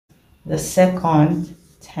the second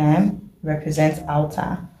term represents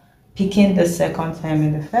outer. Picking the second term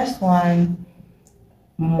in the first one,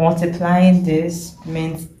 multiplying this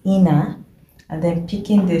means inner, and then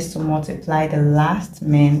picking this to multiply the last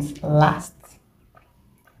means last.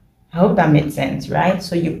 I hope that made sense, right?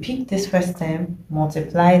 So you pick this first term,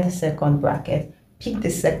 multiply the second bracket, pick the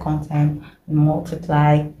second term, and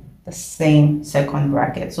multiply the same second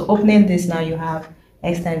bracket. So opening this, now you have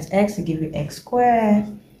x times x to give you x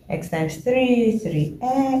squared, x times 3,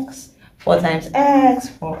 3x, 4 times x,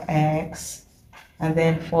 4x, and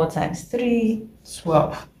then 4 times 3,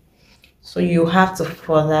 12. So you have to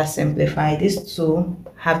further simplify. These two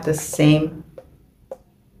have the same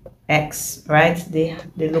x, right? They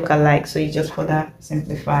look alike, so you just further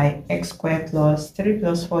simplify. X squared plus 3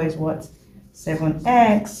 plus 4 is what?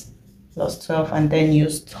 7x plus 12, and then you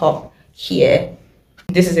stop here.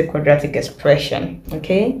 This is a quadratic expression,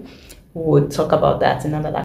 okay? We'll talk about that in another